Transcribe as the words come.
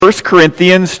1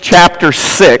 Corinthians chapter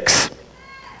 6.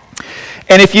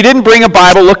 And if you didn't bring a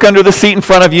Bible, look under the seat in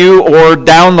front of you or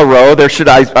down the row.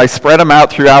 I spread them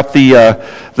out throughout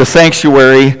the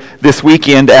sanctuary this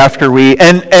weekend after we.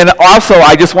 And also,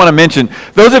 I just want to mention,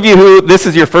 those of you who this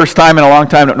is your first time in a long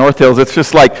time at North Hills, it's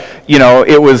just like,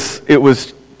 it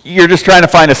was. You're just trying to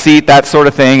find a seat, that sort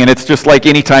of thing, and it's just like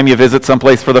any time you visit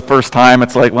someplace for the first time,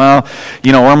 it's like, well,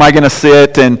 where am I going to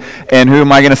sit, and who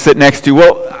am I going to sit next to?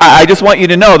 Well, I just want you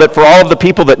to know that for all of the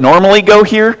people that normally go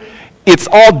here, it's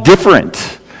all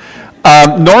different.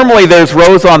 Normally there's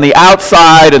rows on the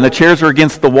outside and the chairs are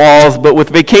against the walls, but with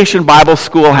Vacation Bible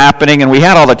School happening and we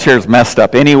had all the chairs messed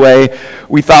up anyway,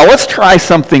 we thought, let's try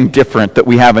something different that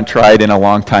we haven't tried in a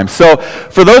long time. So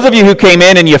for those of you who came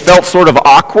in and you felt sort of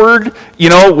awkward,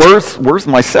 where's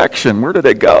my section? Where did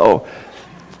it go?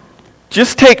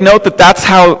 Just take note that that's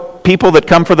how people that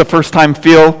come for the first time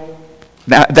feel.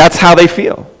 That's how they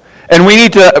feel. And we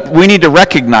need to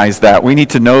recognize that. We need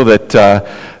to know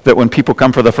that when people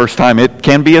come for the first time, it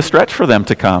can be a stretch for them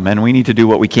to come, and we need to do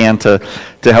what we can to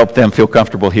help them feel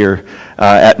comfortable here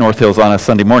at North Hills on a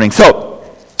Sunday morning. So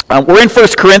we're in 1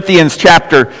 Corinthians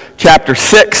chapter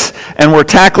 6, and we're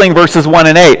tackling verses 1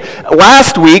 and 8.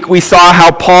 Last week we saw how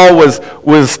Paul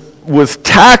was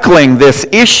tackling this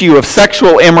issue of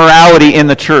sexual immorality in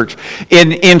the church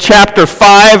in chapter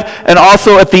 5 and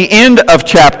also at the end of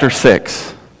chapter 6.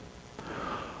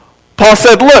 Paul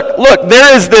said, look,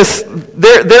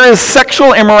 there is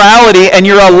sexual immorality, and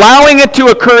you're allowing it to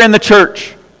occur in the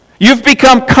church. You've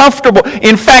become comfortable.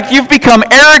 In fact, you've become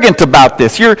arrogant about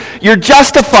this. You're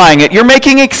justifying it. You're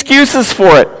making excuses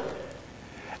for it.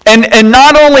 And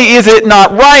not only is it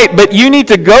not right, but you need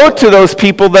to go to those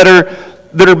people that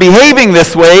are behaving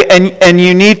this way, and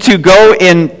you need to go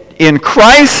in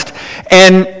Christ,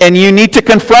 and you need to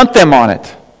confront them on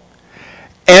it.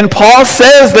 And Paul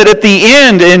says that at the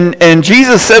end, and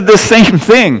Jesus said the same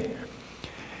thing,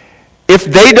 if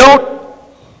they don't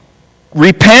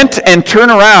repent and turn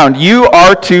around, you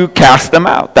are to cast them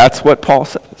out. That's what Paul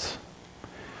says.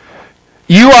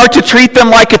 You are to treat them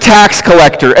like a tax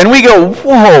collector. And we go,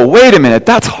 whoa, wait a minute,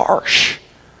 that's harsh.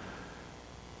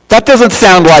 That doesn't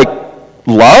sound like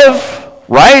love,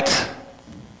 right?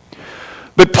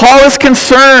 But Paul is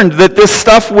concerned that this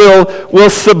stuff will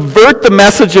subvert the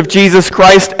message of Jesus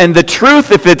Christ and the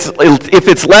truth if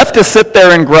it's left to sit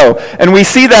there and grow. And we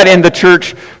see that in the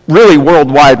church really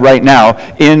worldwide right now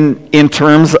in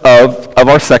terms of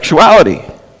our sexuality.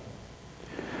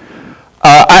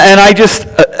 And I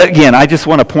just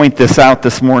want to point this out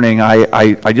this morning.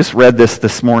 I just read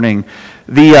this morning.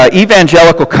 The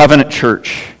Evangelical Covenant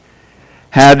Church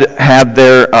had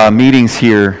their meetings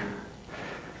here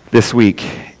this week.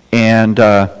 And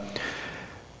the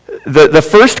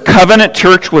first covenant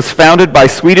church was founded by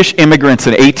Swedish immigrants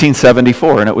in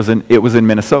 1874, and it was in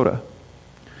Minnesota.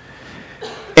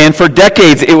 And for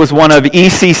decades, it was one of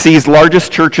ECC's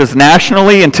largest churches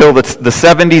nationally until the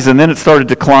 70s, and then it started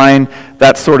to decline,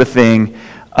 that sort of thing.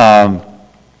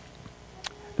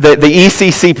 The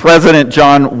ECC president,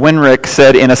 John Winrich,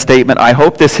 said in a statement, "I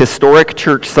hope this historic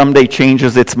church someday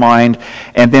changes its mind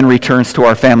and then returns to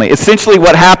our family." Essentially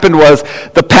what happened was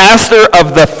the pastor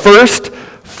of the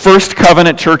first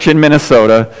covenant church in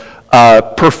Minnesota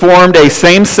performed a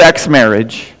same-sex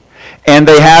marriage, and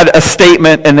they had a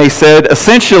statement, and they said,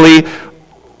 essentially,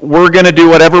 we're going to do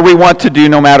whatever we want to do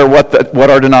no matter what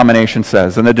our denomination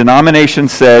says. And the denomination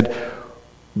said,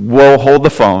 we'll hold the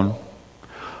phone.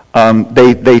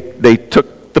 They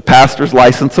took the pastor's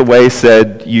license away,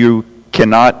 said you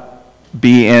cannot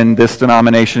be in this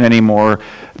denomination anymore.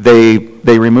 They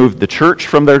removed the church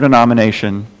from their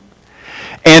denomination.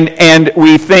 And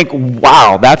we think,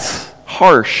 wow, that's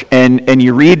harsh. And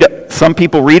some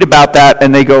people read about that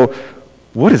and they go,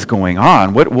 what is going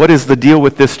on? What is the deal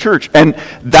with this church? And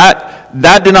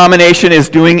that denomination is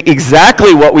doing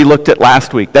exactly what we looked at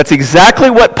last week. That's exactly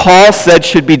what Paul said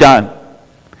should be done.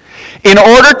 In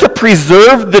order to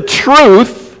preserve the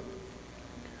truth,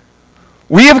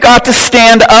 we have got to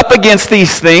stand up against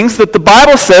these things that the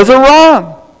Bible says are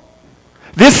wrong.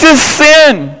 This is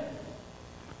sin.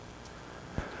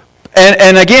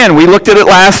 And again, we looked at it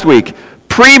last week.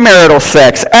 Premarital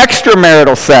sex,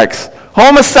 extramarital sex,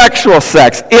 homosexual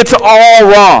sex, it's all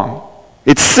wrong.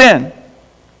 It's sin.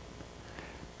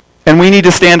 And we need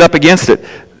to stand up against it.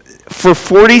 For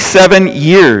 47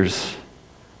 years,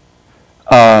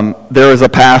 there is a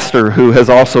pastor who has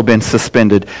also been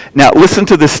suspended. Now, listen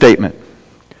to this statement.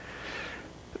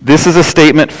 This is a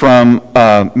statement from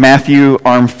Matthew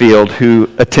Armfield, who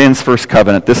attends First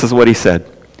Covenant. This is what he said.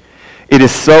 "It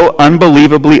is so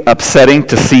unbelievably upsetting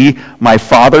to see my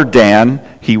father Dan,"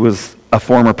 he was a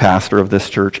former pastor of this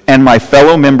church, and my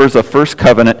fellow members of First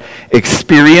Covenant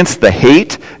experience the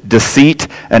hate, deceit,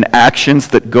 and actions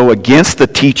that go against the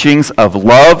teachings of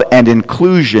love and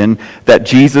inclusion that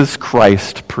Jesus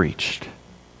Christ preached.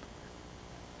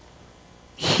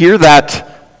 Hear that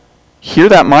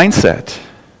mindset.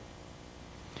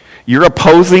 You're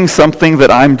opposing something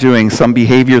that I'm doing, some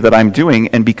behavior that I'm doing,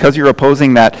 and because you're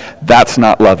opposing that, that's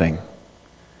not loving.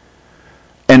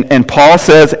 And Paul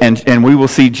says, and we will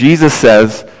see Jesus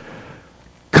says,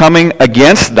 coming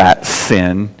against that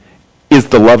sin is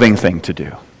the loving thing to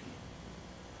do.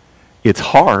 It's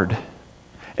hard,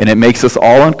 and it makes us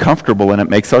all uncomfortable, and it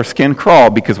makes our skin crawl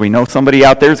because we know somebody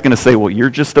out there is going to say, well, you're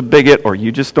just a bigot or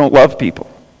you just don't love people.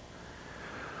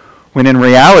 When in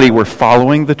reality, we're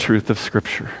following the truth of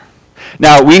Scripture.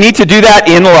 Now, we need to do that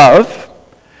in love.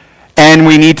 And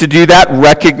we need to do that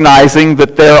recognizing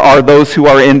that there are those who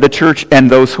are in the church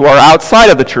and those who are outside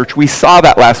of the church. We saw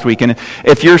that last week. And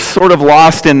if you're sort of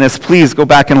lost in this, please go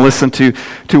back and listen to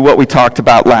what we talked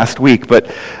about last week.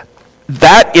 But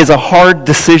that is a hard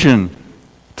decision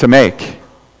to make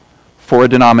for a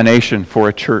denomination, for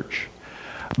a church.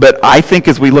 But I think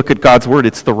as we look at God's Word,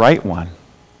 it's the right one.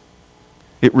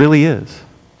 It really is.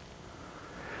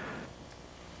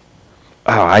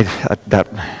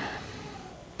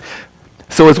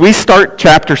 So as we start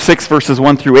chapter 6, verses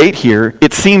 1 through 8 here,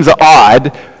 it seems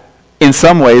odd in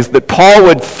some ways that Paul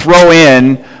would throw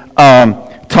in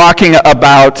talking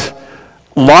about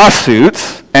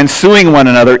lawsuits and suing one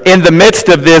another in the midst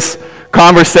of this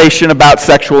conversation about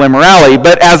sexual immorality.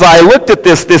 But as I looked at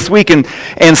this week and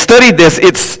studied this,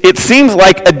 it seems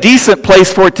like a decent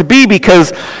place for it to be,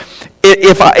 because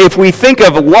if we think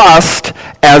of lust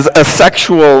as a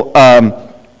sexual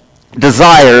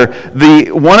desire,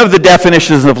 one of the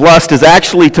definitions of lust is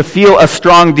actually to feel a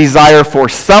strong desire for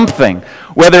something,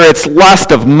 whether it's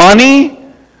lust of money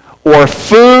or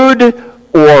food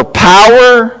or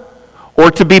power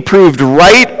or to be proved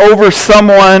right over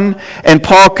someone. And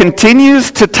Paul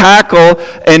continues to tackle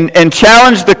and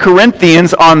challenge the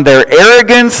Corinthians on their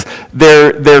arrogance,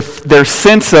 their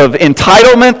sense of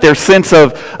entitlement, their sense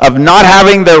of not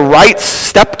having their rights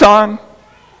stepped on.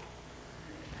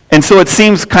 And so it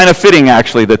seems kind of fitting,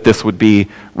 actually, that this would be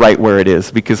right where it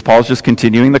is, because Paul's just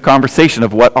continuing the conversation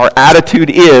of what our attitude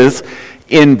is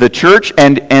in the church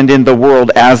and in the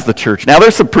world as the church. Now,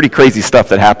 there's some pretty crazy stuff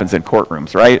that happens in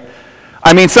courtrooms, right?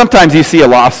 I mean, sometimes you see a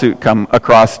lawsuit come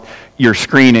across your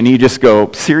screen and you just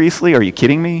go, seriously, are you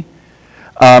kidding me?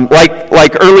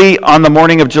 Like early on the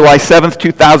morning of July 7th,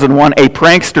 2001, a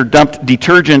prankster dumped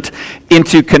detergent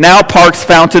into Canal Park's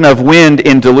Fountain of Wind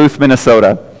in Duluth,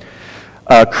 Minnesota,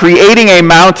 creating a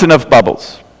mountain of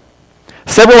bubbles.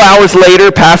 Several hours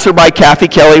later, passerby Kathy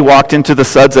Kelly walked into the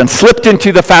suds and slipped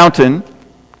into the fountain,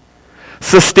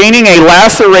 sustaining a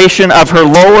laceration of her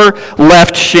lower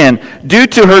left shin. Due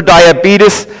to her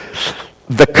diabetes,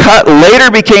 the cut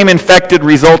later became infected,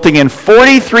 resulting in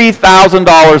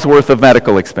 $43,000 worth of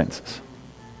medical expenses.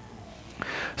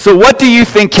 So what do you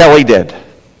think Kelly did?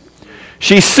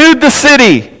 She sued the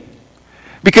city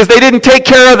because they didn't take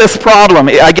care of this problem.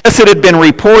 I guess it had been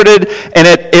reported, and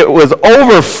it was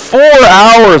over 4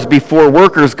 hours before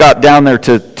workers got down there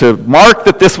to mark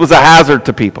that this was a hazard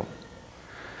to people.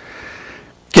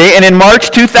 Okay, and in March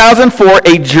 2004,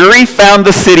 a jury found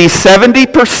the city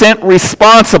 70%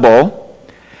 responsible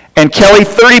and Kelly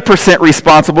 30%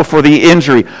 responsible for the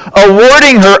injury,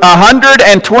 awarding her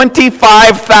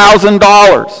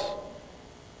 $125,000.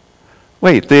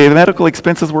 Wait, the medical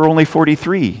expenses were only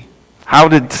 $43,000. How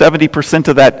did 70%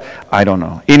 of that? I don't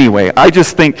know. Anyway, I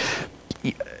just think,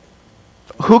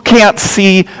 who can't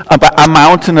see a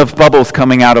mountain of bubbles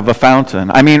coming out of a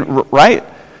fountain? I mean, right?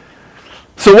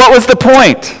 So what was the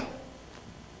point?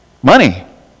 Money.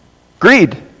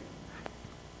 Greed.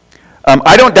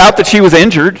 I don't doubt that she was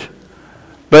injured,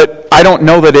 but I don't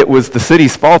know that it was the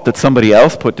city's fault that somebody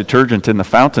else put detergent in the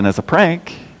fountain as a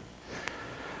prank.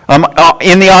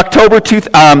 In the October,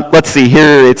 let's see,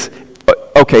 here it's,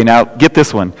 okay, now get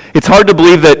this one. It's hard to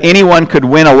believe that anyone could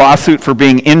win a lawsuit for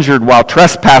being injured while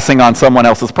trespassing on someone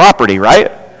else's property,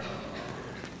 right?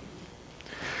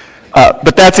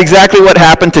 But that's exactly what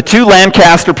happened to 2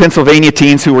 Lancaster, Pennsylvania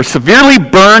teens who were severely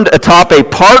burned atop a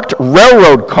parked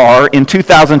railroad car in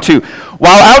 2002.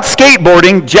 While out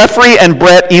skateboarding, Jeffrey and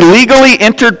Brett illegally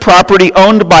entered property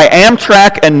owned by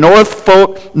Amtrak and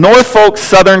Norfolk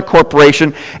Southern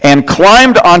Corporation and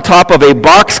climbed on top of a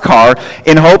boxcar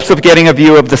in hopes of getting a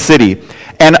view of the city.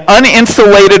 An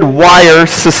uninsulated wire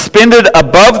suspended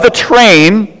above the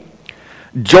train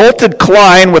jolted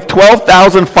Klein with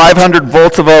 12,500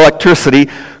 volts of electricity,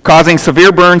 causing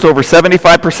severe burns over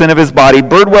 75% of his body.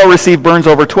 Birdwell received burns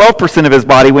over 12% of his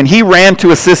body when he ran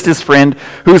to assist his friend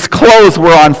whose clothes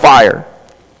were on fire.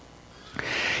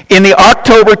 In the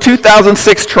October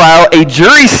 2006 trial, a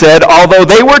jury said although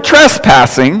they were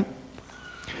trespassing,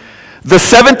 the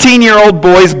 17-year-old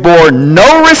boys bore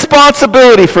no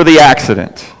responsibility for the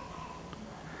accident.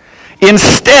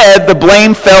 Instead, the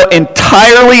blame fell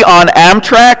entirely on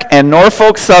Amtrak and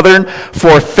Norfolk Southern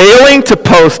for failing to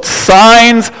post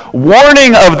signs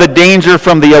warning of the danger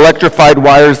from the electrified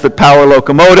wires that power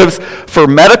locomotives, for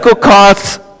medical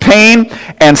costs, pain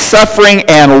and suffering,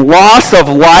 and loss of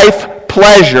life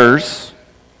pleasures.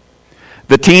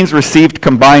 The teens received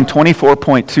combined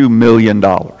 $24.2 million.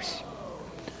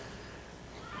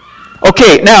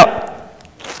 Okay, now,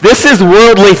 this is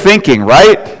worldly thinking,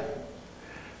 right?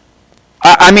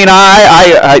 I mean,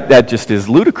 that just is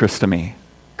ludicrous to me.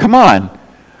 Come on.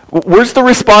 Where's the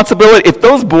responsibility? If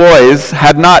those boys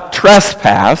had not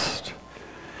trespassed,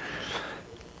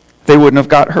 they wouldn't have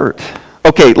got hurt.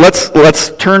 Okay,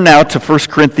 let's turn now to 1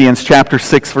 Corinthians chapter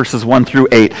 6, verses 1 through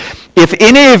 8. If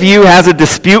any of you has a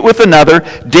dispute with another,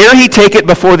 dare he take it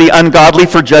before the ungodly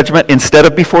for judgment instead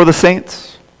of before the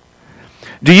saints?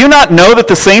 Do you not know that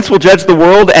the saints will judge the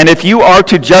world? And if you are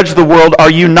to judge the world, are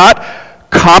you not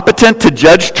competent to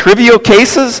judge trivial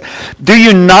cases? Do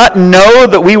you not know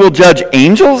that we will judge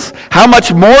angels? How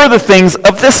much more the things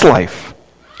of this life?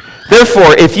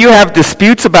 Therefore, if you have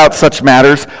disputes about such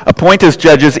matters, appoint as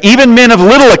judges even men of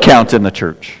little account in the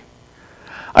church.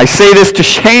 I say this to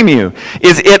shame you.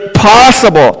 Is it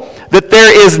possible that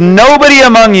there is nobody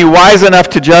among you wise enough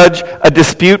to judge a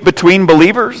dispute between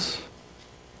believers?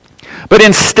 But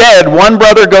instead, one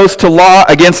brother goes to law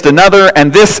against another,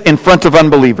 and this in front of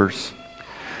unbelievers.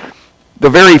 The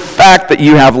very fact that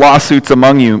you have lawsuits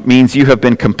among you means you have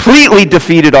been completely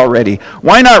defeated already.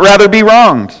 Why not rather be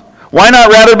wronged? Why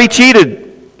not rather be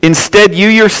cheated? Instead, you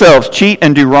yourselves cheat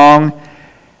and do wrong,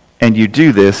 and you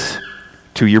do this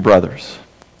to your brothers.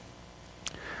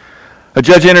 A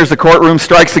judge enters the courtroom,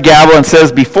 strikes the gavel, and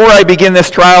says, "Before I begin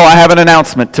this trial, I have an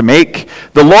announcement to make.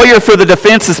 The lawyer for the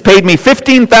defense has paid me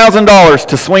 $15,000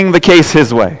 to swing the case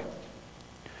his way.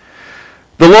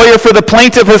 The lawyer for the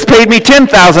plaintiff has paid me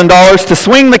 $10,000 to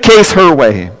swing the case her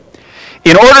way.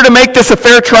 In order to make this a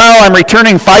fair trial, I'm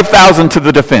returning $5,000 to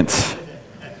the defense."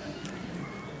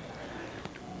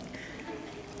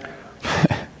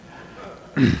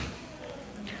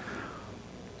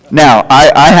 Now,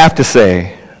 I have to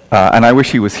say, and I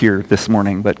wish he was here this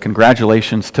morning, but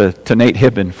congratulations to Nate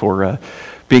Hibben for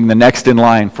being the next in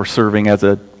line for serving as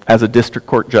a district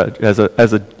court judge, as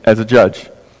a judge.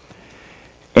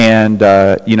 And,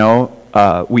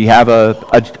 we have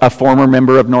a former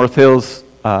member of North Hills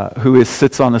who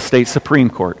sits on the state Supreme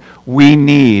Court. We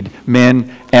need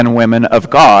men and women of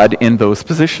God in those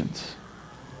positions.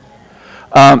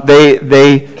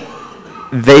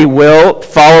 They will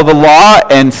follow the law,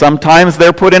 and sometimes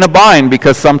they're put in a bind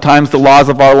because sometimes the laws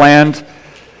of our land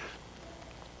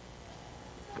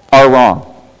are wrong.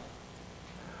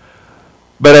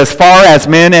 But as far as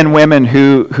men and women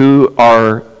who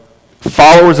are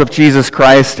followers of Jesus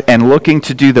Christ and looking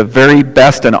to do the very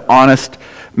best and honest,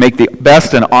 make the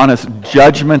best and honest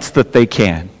judgments that they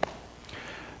can,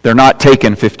 they're not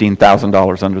taking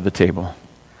 $15,000 under the table.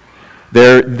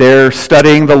 They're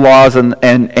studying the laws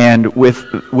and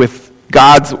with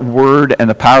God's word and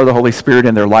the power of the Holy Spirit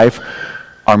in their life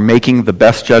are making the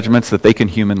best judgments that they can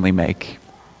humanly make.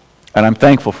 And I'm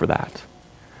thankful for that.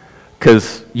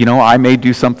 Because, I may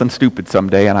do something stupid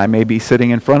someday, and I may be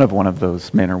sitting in front of one of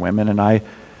those men or women, and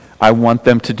I want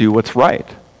them to do what's right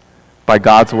by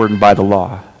God's word and by the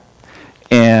law.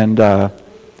 And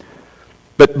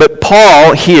But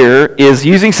Paul here is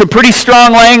using some pretty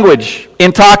strong language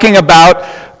in talking about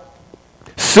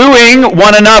suing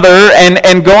one another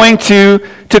and going to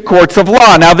courts of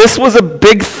law. Now, this was a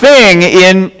big thing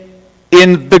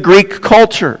in the Greek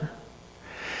culture.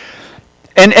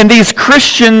 And these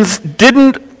Christians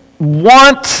didn't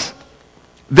want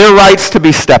their rights to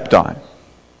be stepped on.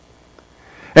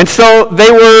 And so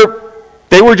they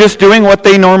were just doing what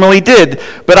they normally did.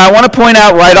 But I want to point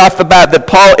out right off the bat that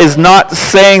Paul is not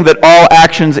saying that all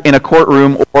actions in a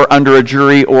courtroom or under a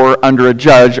jury or under a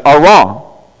judge are wrong.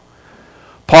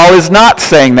 Paul is not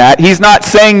saying that. He's not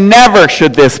saying never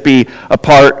should this be a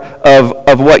part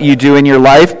of what you do in your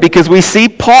life, because we see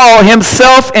Paul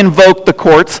himself invoke the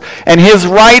courts and his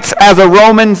rights as a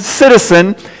Roman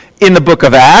citizen In the book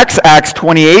of Acts, Acts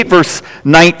 28, verse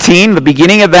 19, the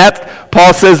beginning of that,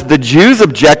 Paul says, the Jews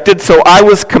objected, so I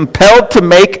was compelled to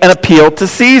make an appeal to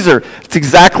Caesar. It's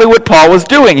exactly what Paul was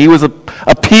doing. He was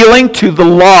appealing to the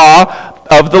law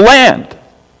of the land.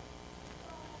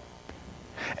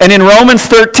 And in Romans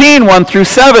 13, 1 through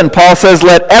 7, Paul says,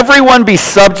 let everyone be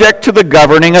subject to the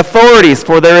governing authorities,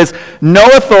 for there is no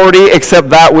authority except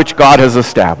that which God has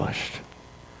established.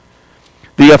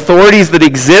 The authorities that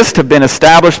exist have been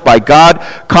established by God.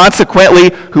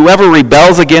 Consequently, whoever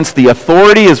rebels against the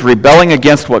authority is rebelling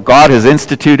against what God has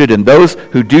instituted, and those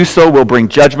who do so will bring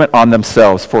judgment on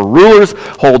themselves. For rulers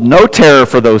hold no terror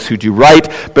for those who do right,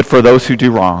 but for those who do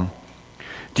wrong.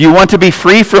 Do you want to be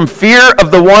free from fear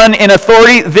of the one in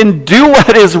authority? Then do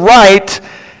what is right,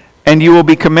 and you will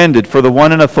be commended. For the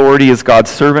one in authority is God's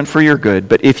servant for your good.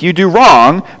 But if you do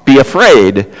wrong, be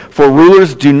afraid, for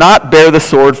rulers do not bear the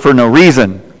sword for no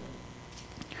reason.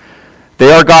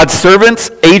 They are God's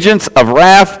servants, agents of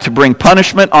wrath, to bring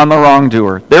punishment on the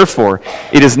wrongdoer. Therefore,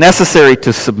 it is necessary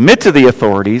to submit to the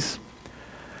authorities,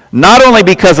 not only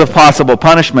because of possible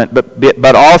punishment,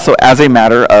 but also as a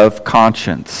matter of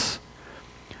conscience.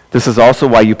 This is also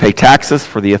why you pay taxes,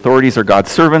 for the authorities are God's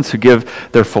servants who give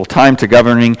their full time to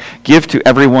governing. Give to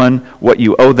everyone what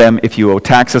you owe them. If you owe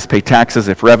taxes, pay taxes.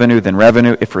 If revenue, then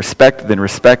revenue. If respect, then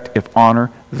respect. If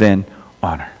honor, then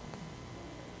honor.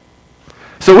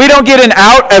 So we don't get an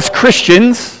out as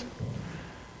Christians.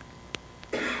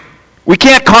 We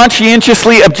can't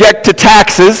conscientiously object to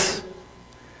taxes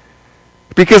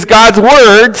because God's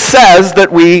word says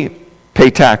that we pay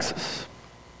taxes.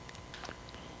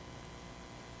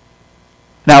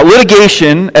 Now,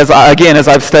 litigation, as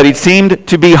I've studied, seemed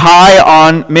to be high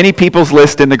on many people's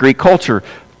list in the Greek culture.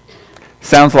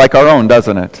 Sounds like our own,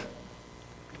 doesn't it?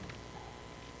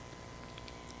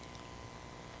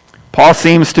 Paul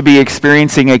seems to be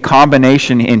experiencing a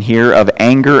combination in here of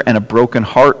anger and a broken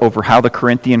heart over how the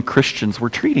Corinthian Christians were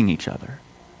treating each other.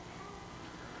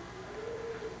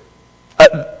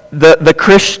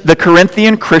 The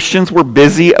Corinthian Christians were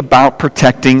busy about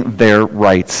protecting their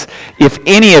rights. If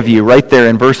any of you, right there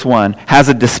in verse 1, has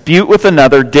a dispute with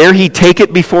another, dare he take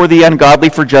it before the ungodly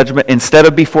for judgment instead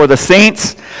of before the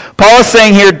saints? Paul is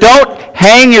saying here, don't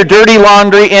hang your dirty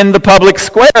laundry in the public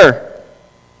square.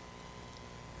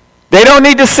 They don't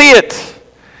need to see it.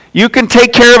 You can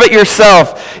take care of it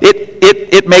yourself.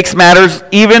 It makes matters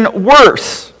even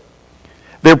worse.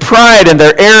 Their pride and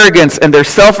their arrogance and their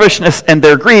selfishness and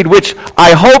their greed, which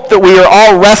I hope that we are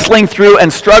all wrestling through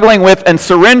and struggling with and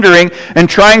surrendering and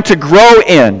trying to grow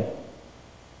in.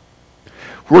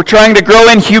 We're trying to grow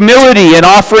in humility and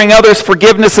offering others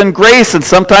forgiveness and grace, and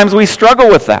sometimes we struggle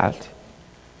with that.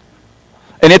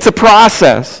 And it's a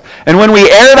process. And when we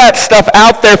air that stuff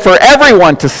out there for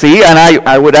everyone to see, and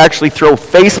I would actually throw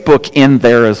Facebook in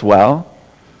there as well,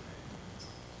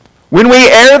 when we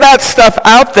air that stuff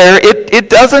out there, it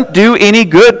doesn't do any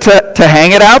good to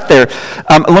hang it out there.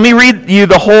 Let me read you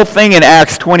the whole thing in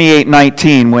Acts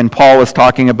 28:19 when Paul was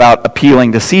talking about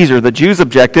appealing to Caesar. The Jews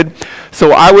objected,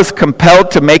 so I was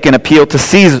compelled to make an appeal to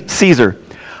Caesar.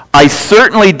 I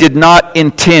certainly did not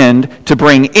intend to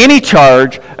bring any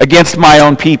charge against my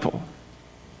own people.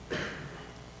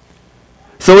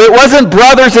 So it wasn't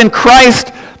brothers in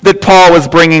Christ that Paul was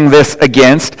bringing this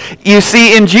against. You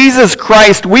see, in Jesus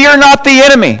Christ, we are not the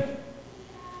enemy.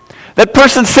 That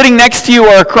person sitting next to you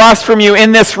or across from you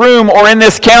in this room or in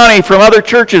this county from other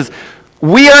churches,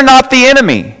 we are not the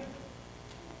enemy.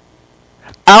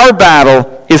 Our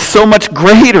battle is so much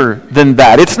greater than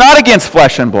that. It's not against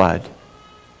flesh and blood.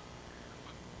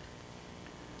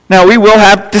 Now, we will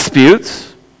have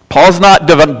disputes. Paul's not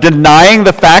denying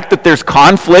the fact that there's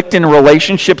conflict in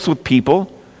relationships with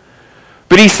people.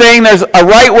 But he's saying there's a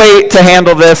right way to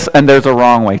handle this and there's a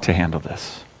wrong way to handle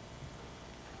this.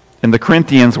 And the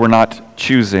Corinthians were not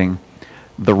choosing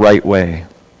the right way.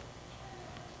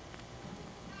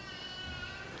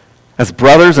 As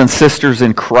brothers and sisters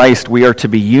in Christ, we are to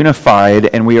be unified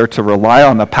and we are to rely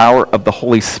on the power of the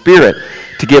Holy Spirit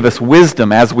to give us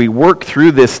wisdom as we work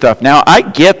through this stuff. Now, I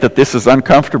get that this is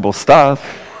uncomfortable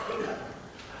stuff.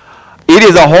 It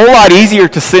is a whole lot easier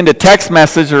to send a text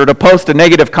message or to post a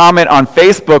negative comment on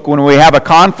Facebook when we have a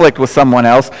conflict with someone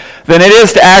else than it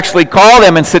is to actually call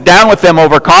them and sit down with them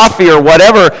over coffee or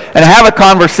whatever and have a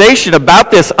conversation about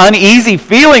this uneasy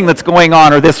feeling that's going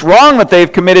on or this wrong that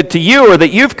they've committed to you or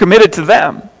that you've committed to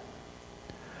them.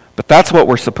 But that's what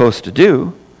we're supposed to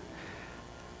do.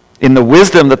 In the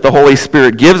wisdom that the Holy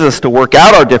Spirit gives us to work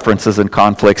out our differences and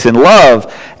conflicts in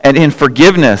love and in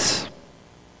forgiveness.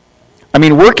 I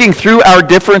mean, working through our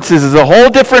differences is a whole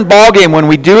different ballgame when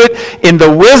we do it in the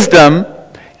wisdom,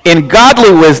 in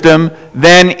godly wisdom,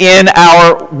 than in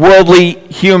our worldly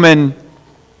human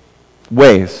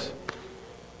ways.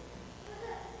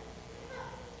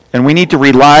 And we need to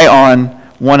rely on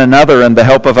one another and the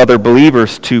help of other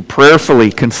believers to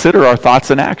prayerfully consider our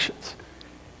thoughts and actions.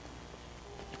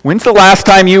 When's the last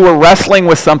time you were wrestling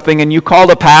with something and you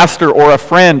called a pastor or a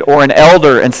friend or an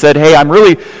elder and said, "Hey, I'm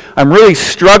really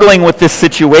struggling with this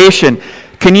situation.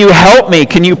 Can you help me?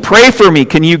 Can you pray for me?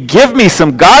 Can you give me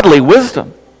some godly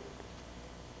wisdom?"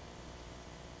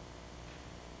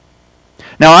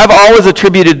 Now, I've always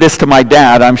attributed this to my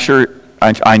dad.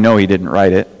 I know he didn't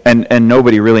write it, and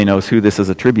nobody really knows who this is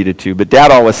attributed to, but Dad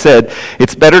always said,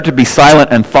 "It's better to be silent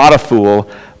and thought a fool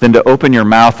than to open your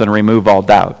mouth and remove all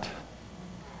doubt."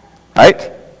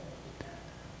 Right?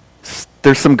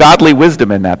 There's some godly wisdom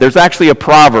in that. There's actually a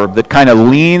proverb that kind of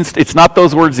leans, it's not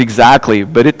those words exactly,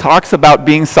 but it talks about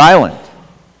being silent.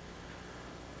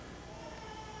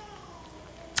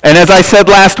 And as I said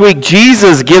last week,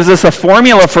 Jesus gives us a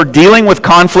formula for dealing with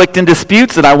conflict and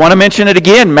disputes, and I want to mention it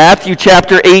again. Matthew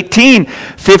chapter 18,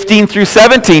 15 through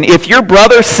 17. If your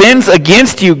brother sins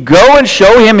against you, go and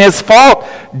show him his fault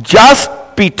just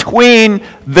between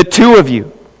the two of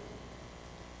you.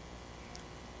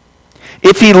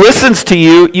 If he listens to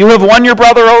you, you have won your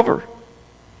brother over.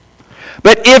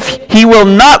 But if he will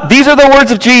not, these are the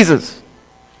words of Jesus.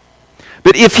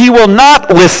 But if he will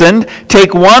not listen,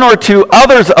 take one or two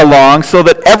others along so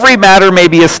that every matter may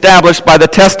be established by the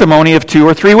testimony of 2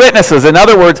 or 3 witnesses. In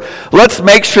other words, let's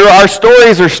make sure our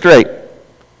stories are straight.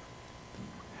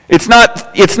 It's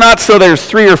not so there's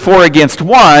 3 or 4 against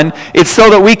 1. It's so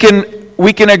that we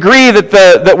can agree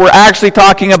that we're actually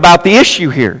talking about the issue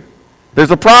here.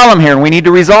 There's a problem here, and we need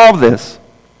to resolve this.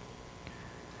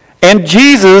 And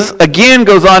Jesus, again,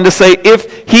 goes on to say,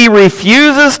 if he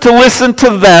refuses to listen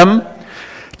to them,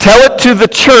 tell it to the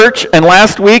church. And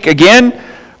last week, again,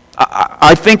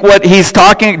 I think what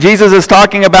Jesus is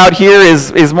talking about here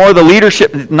is more the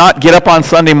leadership, not get up on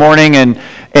Sunday morning and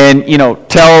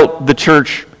tell the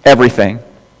church everything.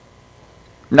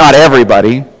 Not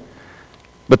everybody,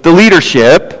 but the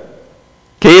leadership.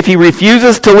 Okay, if he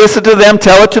refuses to listen to them,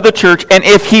 tell it to the church. And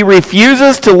if he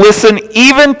refuses to listen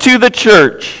even to the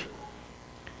church,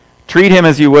 treat him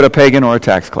as you would a pagan or a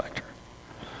tax collector.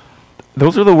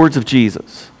 Those are the words of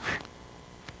Jesus.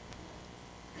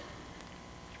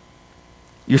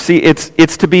 You see,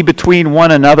 it's to be between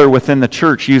one another within the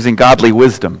church using godly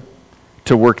wisdom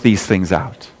to work these things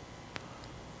out.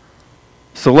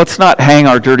 So let's not hang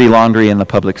our dirty laundry in the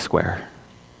public square.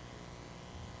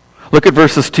 Look at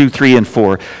verses 2, 3, and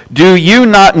 4. Do you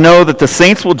not know that the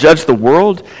saints will judge the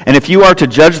world? And if you are to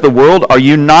judge the world, are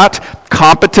you not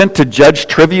competent to judge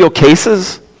trivial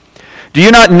cases? Do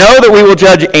you not know that we will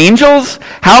judge angels?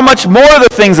 How much more the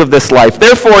things of this life?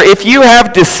 Therefore, if you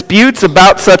have disputes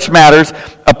about such matters,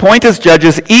 appoint as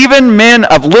judges even men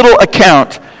of little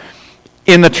account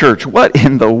in the church. What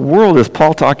in the world is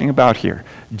Paul talking about here?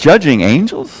 Judging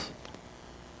angels?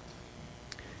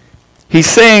 He's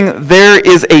saying there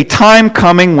is a time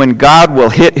coming when God will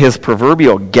hit his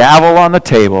proverbial gavel on the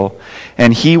table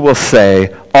and he will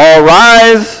say, "All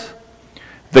rise,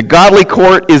 the godly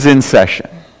court is in session."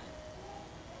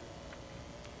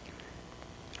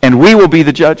 And we will be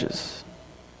the judges.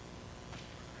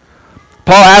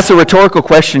 Paul asks a rhetorical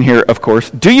question here, of course.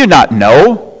 Do you not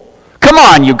know? Come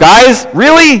on, you guys,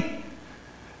 really?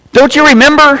 Don't you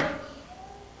remember?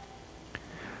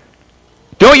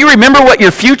 Don't you remember what your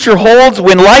future holds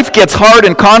when life gets hard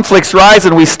and conflicts rise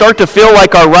and we start to feel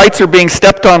like our rights are being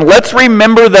stepped on? Let's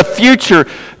remember the future,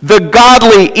 the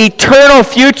godly, eternal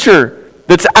future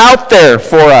that's out there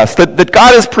for us, that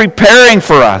God is preparing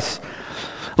for us.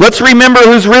 Let's remember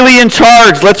who's really in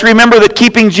charge. Let's remember that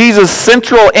keeping Jesus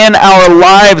central in our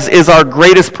lives is our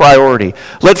greatest priority.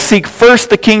 Let's seek first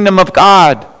the kingdom of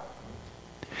God.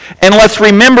 And let's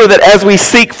remember that as we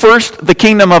seek first the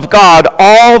kingdom of God,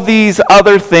 all these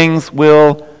other things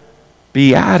will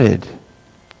be added.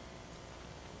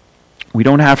 We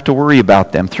don't have to worry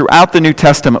about them. Throughout the New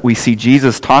Testament, we see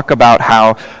Jesus talk about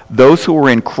how those who are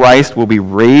in Christ will be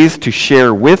raised to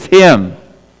share with him.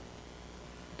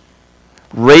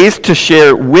 Raised to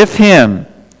share with him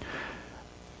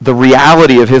the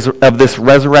reality of this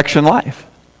resurrection life.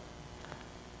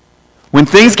 When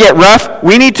things get rough,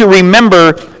 we need to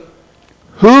remember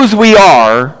whose we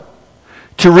are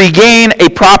to regain a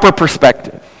proper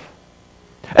perspective.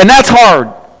 And that's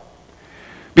hard.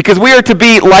 Because we are to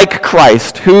be like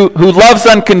Christ, who loves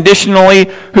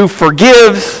unconditionally, who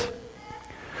forgives,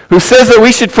 who says that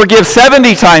we should forgive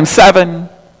 70 times 7.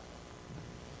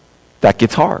 That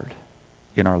gets hard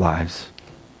in our lives.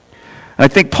 And I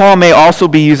think Paul may also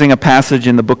be using a passage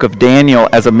in the book of Daniel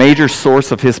as a major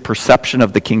source of his perception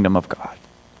of the kingdom of God.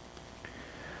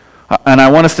 And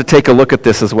I want us to take a look at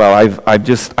this as well.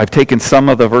 I've taken some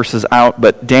of the verses out,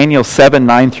 but Daniel 7,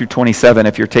 9 through 27,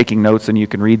 if you're taking notes and you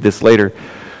can read this later.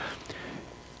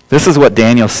 This is what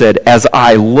Daniel said. As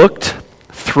I looked,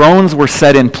 thrones were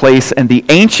set in place, and the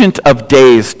Ancient of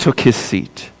Days took his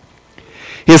seat.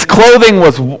 His clothing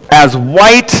was as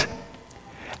white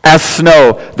as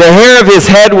snow. The hair of his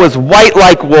head was white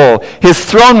like wool. His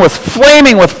throne was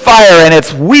flaming with fire, and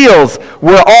its wheels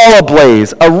were all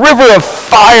ablaze. A river of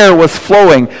fire was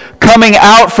flowing, coming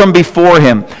out from before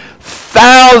him.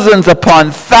 Thousands upon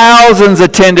thousands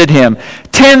attended him.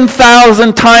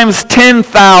 10,000 times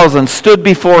 10,000 stood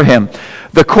before him.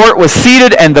 The court was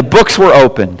seated, and the books were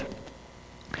opened.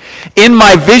 In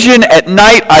my vision at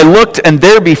night I looked, and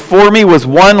there before me was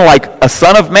one like a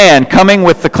son of man coming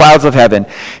with the clouds of heaven.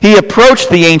 He approached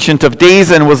the Ancient of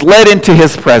Days and was led into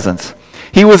his presence.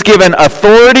 He was given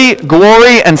authority,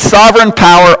 glory, and sovereign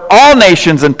power. All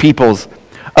nations and peoples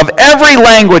of every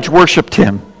language worshipped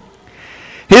him.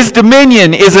 His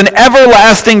dominion is an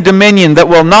everlasting dominion that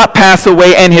will not pass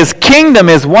away, and his kingdom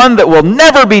is one that will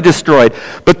never be destroyed.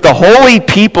 But the holy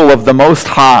people of the Most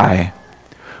High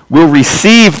will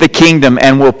receive the kingdom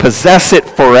and will possess it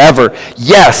forever.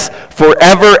 Yes,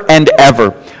 forever and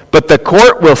ever. But the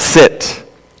court will sit.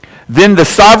 Then the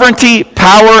sovereignty,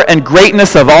 power, and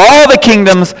greatness of all the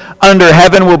kingdoms under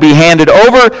heaven will be handed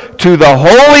over to the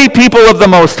holy people of the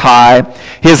Most High.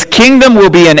 His kingdom will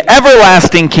be an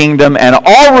everlasting kingdom, and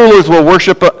all rulers will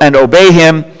worship and obey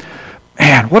him.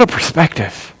 Man, what a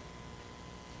perspective.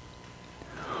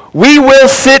 We will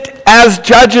sit as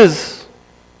judges.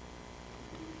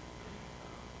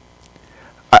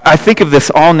 I think of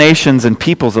this, all nations and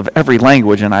peoples of every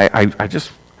language, and I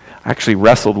just actually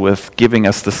wrestled with giving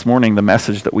us this morning the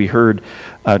message that we heard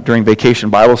during Vacation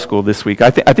Bible School this week. I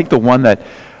think the one that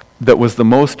was the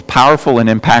most powerful and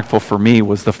impactful for me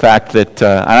was the fact that,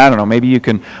 I don't know, maybe you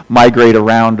can migrate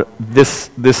around this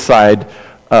side,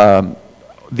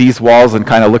 these walls, and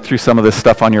kind of look through some of this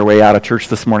stuff on your way out of church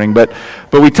this morning. But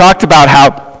we talked about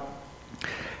how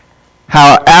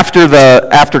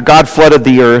after God flooded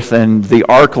the earth and the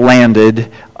ark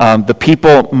landed, the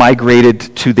people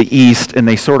migrated to the east, and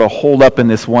they sort of holed up in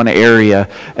this one area,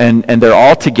 and they're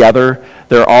all together.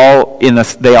 They all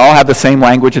have the same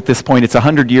language at this point. It's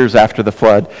 100 years after the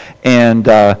flood, and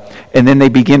then they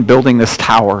begin building this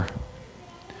tower,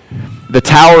 the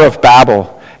Tower of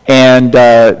Babel, and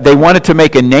they wanted to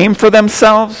make a name for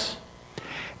themselves.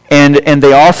 And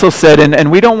they also said,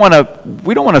 and we don't want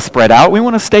to spread out. We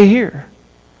want to stay here.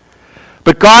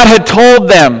 But God had told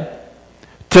them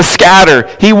to scatter.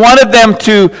 He wanted them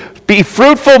to be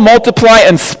fruitful, multiply,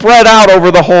 and spread out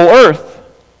over the whole earth.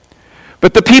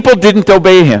 But the people didn't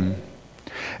obey him.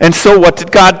 And so what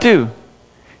did God do?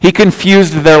 He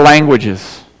confused their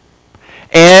languages.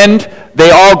 And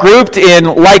they all grouped in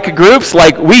like groups,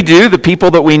 like we do, the people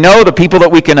that we know, the people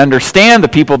that we can understand, the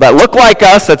people that look like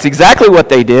us. That's exactly what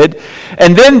they did.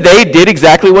 And then they did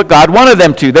exactly what God wanted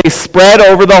them to. They spread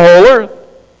over the whole earth.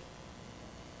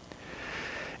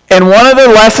 And one of the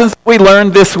lessons we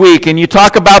learned this week, and you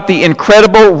talk about the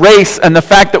incredible race and the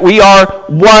fact that we are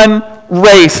one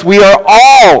race. We are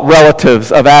all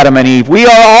relatives of Adam and Eve. We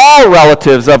are all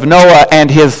relatives of Noah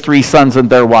and his 3 sons and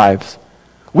their wives.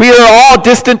 We are all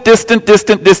distant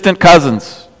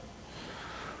cousins.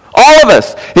 All of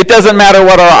us. It doesn't matter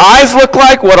what our eyes look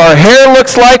like, what our hair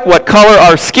looks like, what color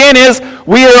our skin is.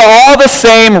 We are all the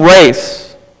same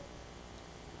race.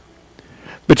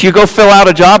 But you go fill out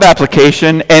a job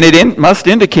application, and it must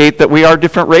indicate that we are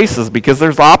different races because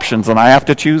there's options, and I have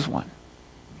to choose one.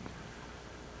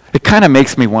 It kind of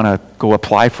makes me want to go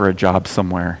apply for a job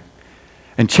somewhere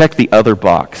and check the other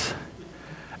box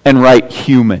and write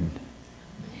human.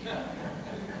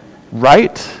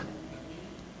 Right?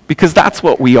 Because that's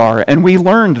what we are. And we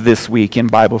learned this week in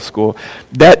Bible school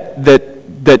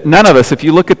that none of us, if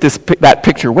you look at that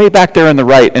picture way back there on the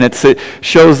right, and it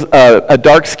shows a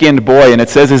dark-skinned boy, and it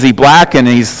says, is he black? And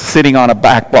he's sitting on a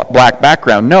black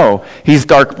background. No, he's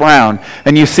dark brown.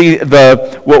 And you see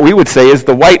what we would say is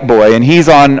the white boy, and he's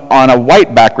on a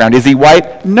white background. Is he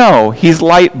white? No, he's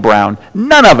light brown.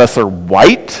 None of us are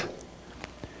white.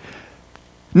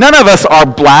 None of us are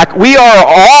black. We are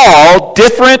all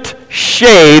different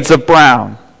shades of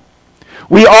brown.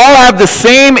 We all have the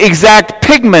same exact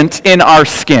pigment in our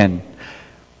skin.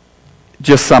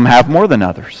 Just some have more than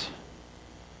others.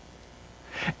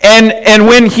 And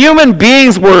when human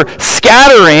beings were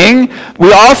scattering,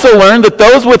 we also learned that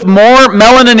those with more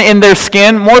melanin in their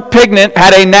skin, more pigment,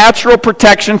 had a natural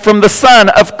protection from the sun.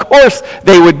 Of course,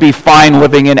 they would be fine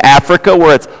living in Africa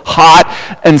where it's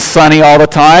hot and sunny all the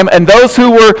time. And those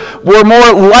who were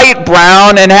more light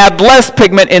brown and had less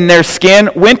pigment in their skin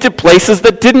went to places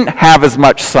that didn't have as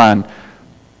much sun,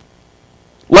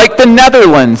 like the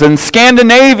Netherlands and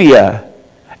Scandinavia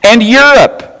and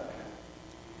Europe.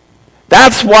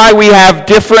 That's why we have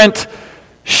different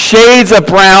shades of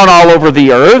brown all over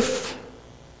the earth.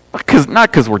 Not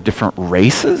because we're different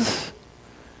races.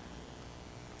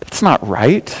 That's not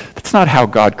right. That's not how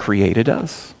God created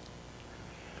us.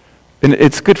 And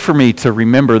it's good for me to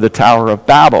remember the Tower of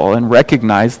Babel and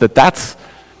recognize that that's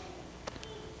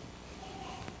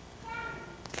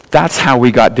how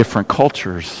we got different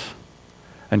cultures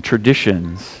and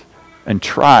traditions and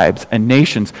tribes and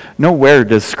nations. Nowhere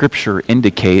does Scripture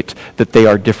indicate that they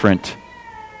are different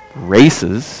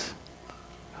races.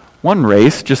 One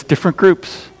race, just different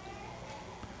groups.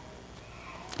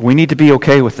 We need to be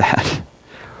okay with that.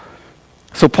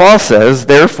 So Paul says,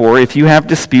 therefore, if you have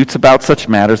disputes about such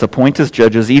matters, appoint as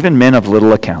judges even men of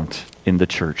little account in the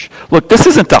church. Look, this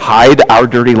isn't to hide our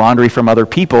dirty laundry from other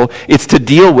people. It's to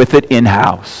deal with it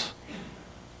in-house.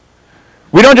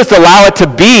 We don't just allow it to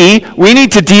be, we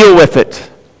need to deal with it.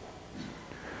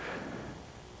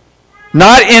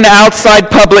 Not in outside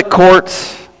public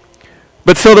courts,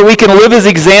 but so that we can live as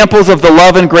examples of the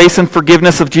love and grace and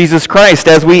forgiveness of Jesus Christ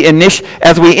as we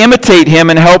imitate him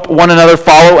and help one another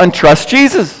follow and trust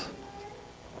Jesus.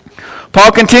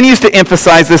 Paul continues to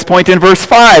emphasize this point in verse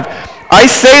 5. I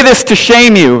say this to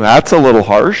shame you. That's a little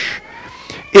harsh.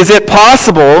 Is it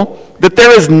possible that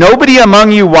there is nobody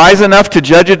among you wise enough to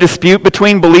judge a dispute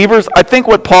between believers? I think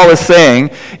what Paul is saying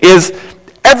is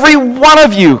every one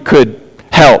of you could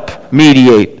help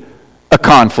mediate a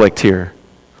conflict here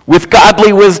with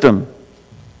godly wisdom.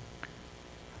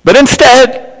 But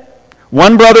instead,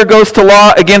 one brother goes to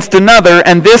law against another,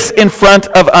 and this in front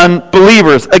of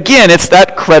unbelievers. Again, it's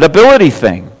that credibility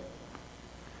thing.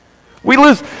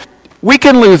 We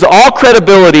can lose all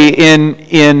credibility in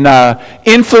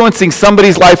influencing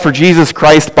somebody's life for Jesus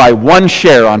Christ by one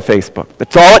share on Facebook.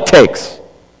 That's all it takes.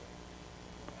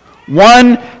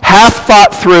 One half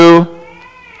thought through,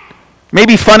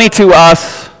 maybe funny to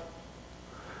us,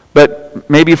 but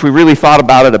maybe if we really thought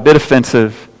about it, a bit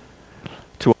offensive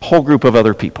to a whole group of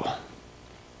other people.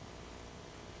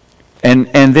 And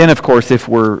then, of course,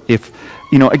 again,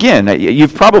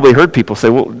 you've probably heard people say,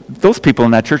 well, those people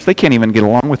in that church, they can't even get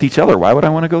along with each other. Why would I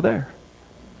want to go there?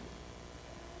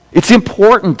 It's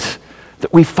important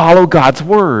that we follow God's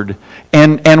word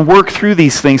and work through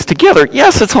these things together.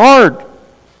 Yes, it's hard.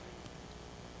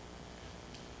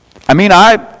 I mean,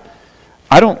 I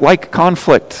don't like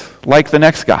conflict like the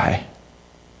next guy.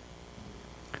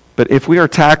 But if we are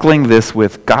tackling this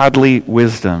with godly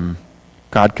wisdom,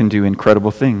 God can do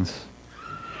incredible things.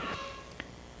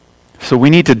 So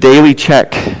we need to daily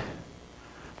check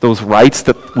those rights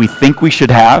that we think we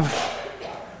should have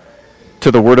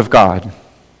to the Word of God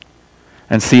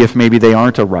and see if maybe they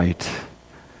aren't a right.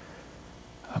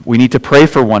 We need to pray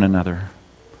for one another.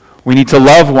 We need to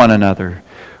love one another.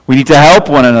 We need to help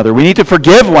one another. We need to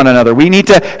forgive one another. We need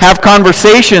to have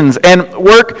conversations and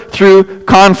work through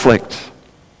conflict.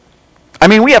 I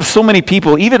mean, we have so many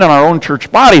people, even in our own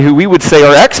church body, who we would say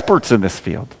are experts in this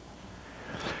field,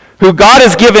 who God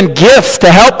has given gifts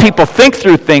to help people think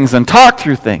through things and talk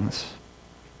through things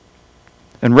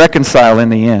and reconcile in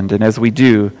the end. And as we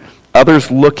do, others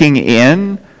looking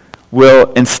in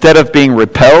will, instead of being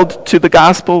repelled to the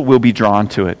gospel, will be drawn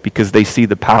to it because they see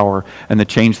the power and the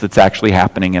change that's actually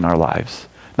happening in our lives.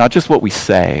 Not just what we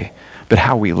say, but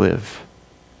how we live.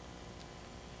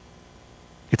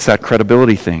 It's that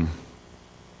credibility thing.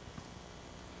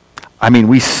 I mean,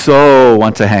 we so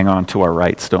want to hang on to our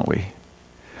rights, don't we?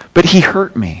 But he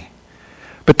hurt me.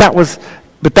 But that was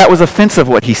offensive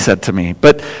what he said to me.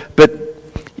 But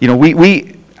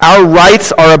our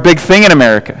rights are a big thing in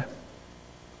America.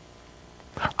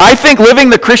 I think living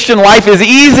the Christian life is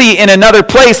easy in another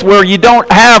place where you don't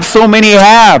have so many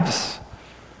haves.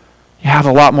 You have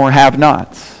a lot more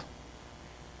have-nots.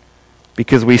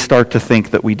 Because we start to think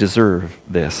that we deserve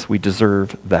this, we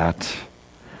deserve that.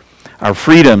 Our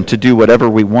freedom to do whatever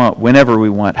we want, whenever we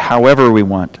want, however we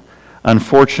want,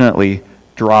 unfortunately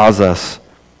draws us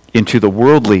into the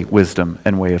worldly wisdom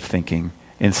and way of thinking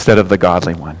instead of the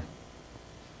godly one.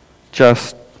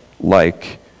 Just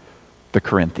like the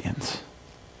Corinthians.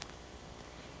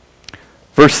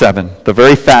 Verse 7, the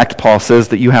very fact, Paul says,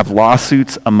 that you have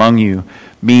lawsuits among you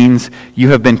means you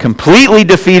have been completely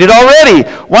defeated already.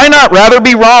 Why not rather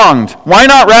be wronged? Why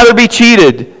not rather be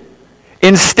cheated?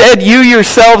 Instead, you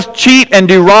yourselves cheat and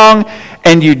do wrong,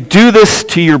 and you do this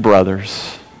to your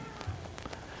brothers.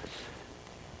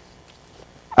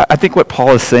 I think what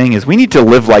Paul is saying is we need to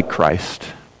live like Christ.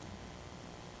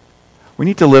 We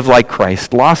need to live like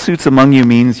Christ. Lawsuits among you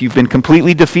means you've been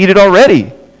completely defeated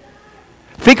already.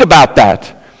 Think about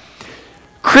that.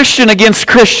 Christian against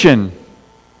Christian.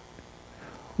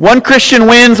 One Christian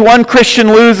wins, one Christian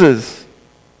loses.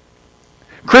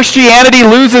 Christianity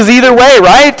loses either way,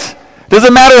 right?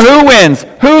 Doesn't matter who wins,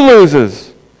 who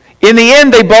loses. In the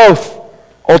end, they both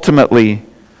ultimately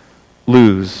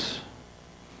lose.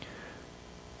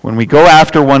 When we go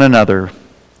after one another,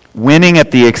 winning at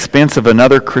the expense of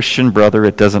another Christian brother,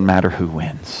 it doesn't matter who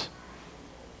wins.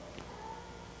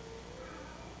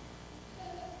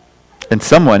 And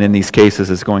someone in these cases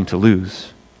is going to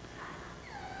lose.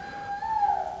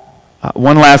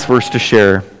 One last verse to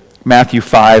share, Matthew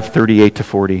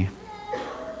 5:38-40.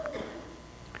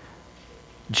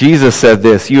 Jesus said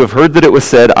this, "You have heard that it was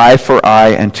said, eye for eye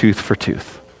and tooth for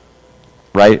tooth."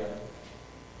 Right?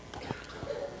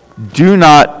 Do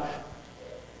not,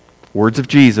 words of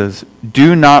Jesus,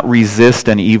 do not resist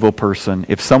an evil person.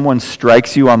 If someone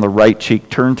strikes you on the right cheek,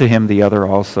 turn to him the other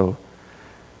also.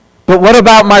 But what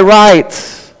about my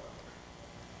rights?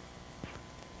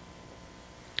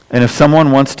 And if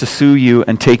someone wants to sue you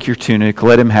and take your tunic,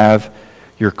 let him have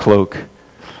your cloak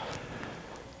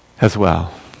as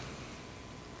well.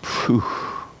 Whew.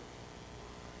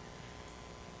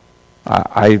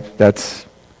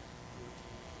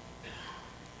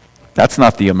 That's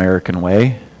not the American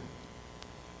way,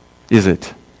 is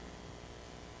it?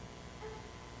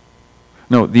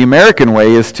 No, the American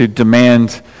way is to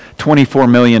demand $24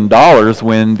 million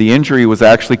when the injury was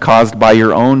actually caused by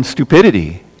your own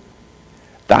stupidity.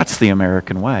 That's the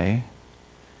American way.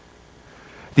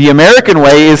 The American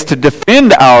way is to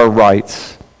defend our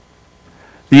rights.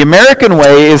 The American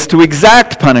way is to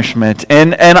exact punishment.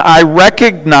 And I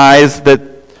recognize that,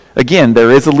 again, there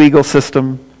is a legal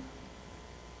system.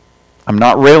 I'm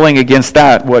not railing against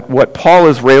that. What Paul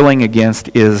is railing against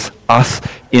is us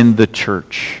in the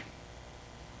church.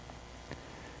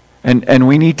 And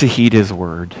we need to heed his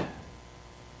word.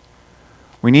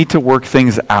 We need to work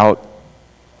things out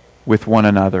with one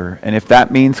another. And if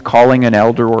that means calling an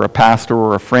elder or a pastor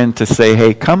or a friend to say,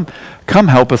 hey, come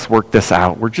help us work this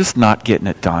out. We're just not getting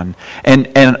it done.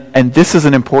 And this is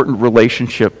an important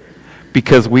relationship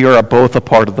because we are both a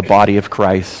part of the body of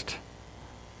Christ.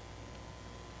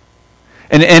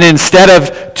 And instead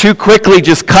of too quickly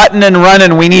just cutting and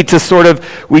running, we just sort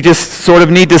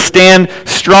of need to stand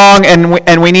strong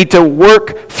and we need to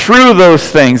work through those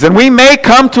things. And we may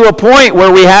come to a point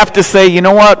where we have to say, you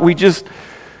know what, we just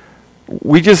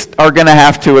are going to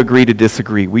have to agree to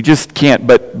disagree. We just can't,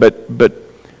 but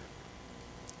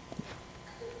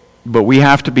we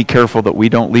have to be careful that we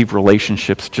don't leave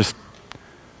relationships just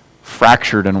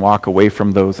fractured and walk away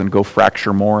from those and go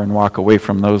fracture more and walk away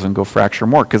from those and go fracture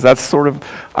more. Because that's sort of,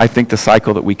 I think, the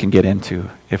cycle that we can get into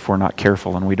if we're not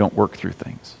careful and we don't work through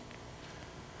things.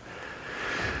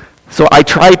 So I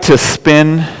tried to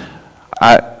spin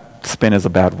is a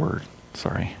bad word,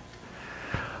 sorry.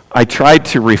 I tried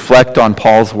to reflect on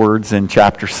Paul's words in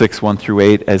chapter 6,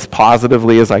 1-8 as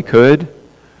positively as I could.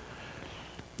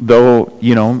 Though,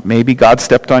 maybe God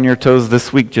stepped on your toes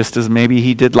this week just as maybe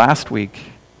he did last week.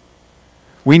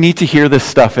 We need to hear this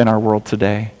stuff in our world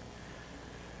today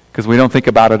because we don't think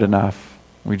about it enough.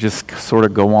 We just sort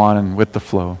of go on and with the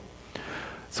flow.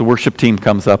 So worship team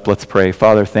comes up. Let's pray.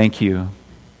 Father, thank you.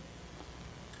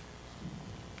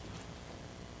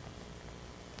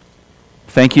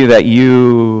 Thank you that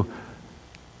you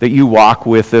walk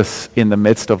with us in the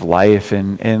midst of life.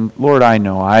 And Lord, I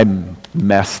know I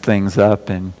mess things up.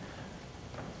 And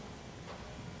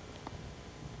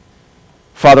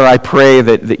Father, I pray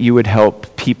that you would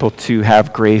help people to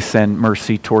have grace and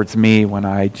mercy towards me when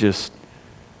I just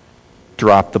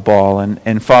drop the ball.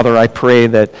 And Father, I pray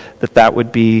that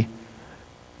would be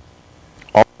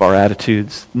all of our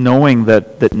attitudes, knowing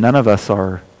that none of us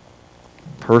are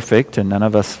perfect and none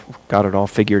of us got it all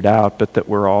figured out, but that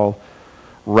we're all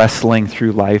wrestling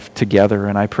through life together.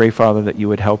 And I pray, Father, that you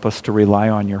would help us to rely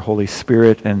on your Holy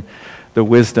Spirit and the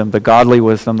wisdom, the godly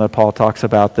wisdom that Paul talks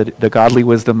about, the godly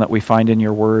wisdom that we find in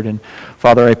your word. And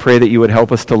Father, I pray that you would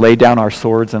help us to lay down our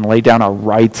swords and lay down our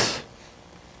rights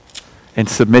and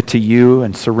submit to you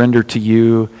and surrender to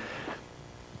you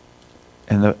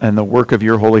and the work of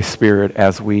your Holy Spirit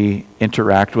as we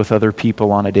interact with other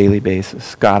people on a daily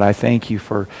basis. God, I thank you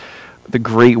for the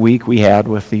great week we had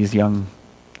with these young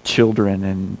children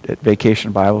and at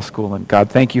Vacation Bible School. And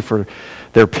God, thank you for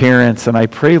their parents. And I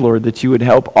pray, Lord, that you would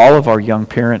help all of our young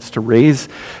parents to raise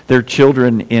their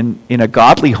children in a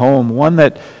godly home, one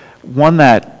that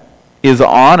is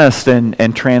honest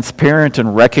and transparent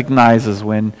and recognizes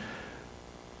when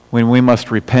we must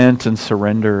repent and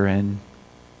surrender. And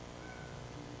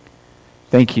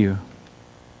thank you.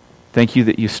 Thank you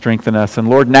that you strengthen us. And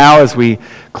Lord, now as we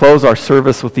close our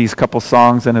service with these couple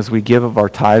songs and as we give of our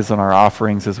tithes and our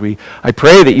offerings, I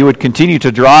pray that you would continue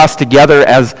to draw us together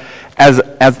as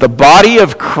the body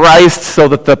of Christ so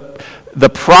that the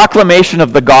proclamation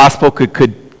of the gospel could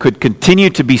continue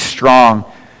to be strong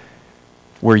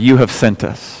where you have sent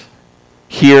us,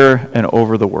 here and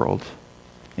over the world.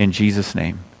 In Jesus'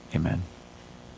 name, amen.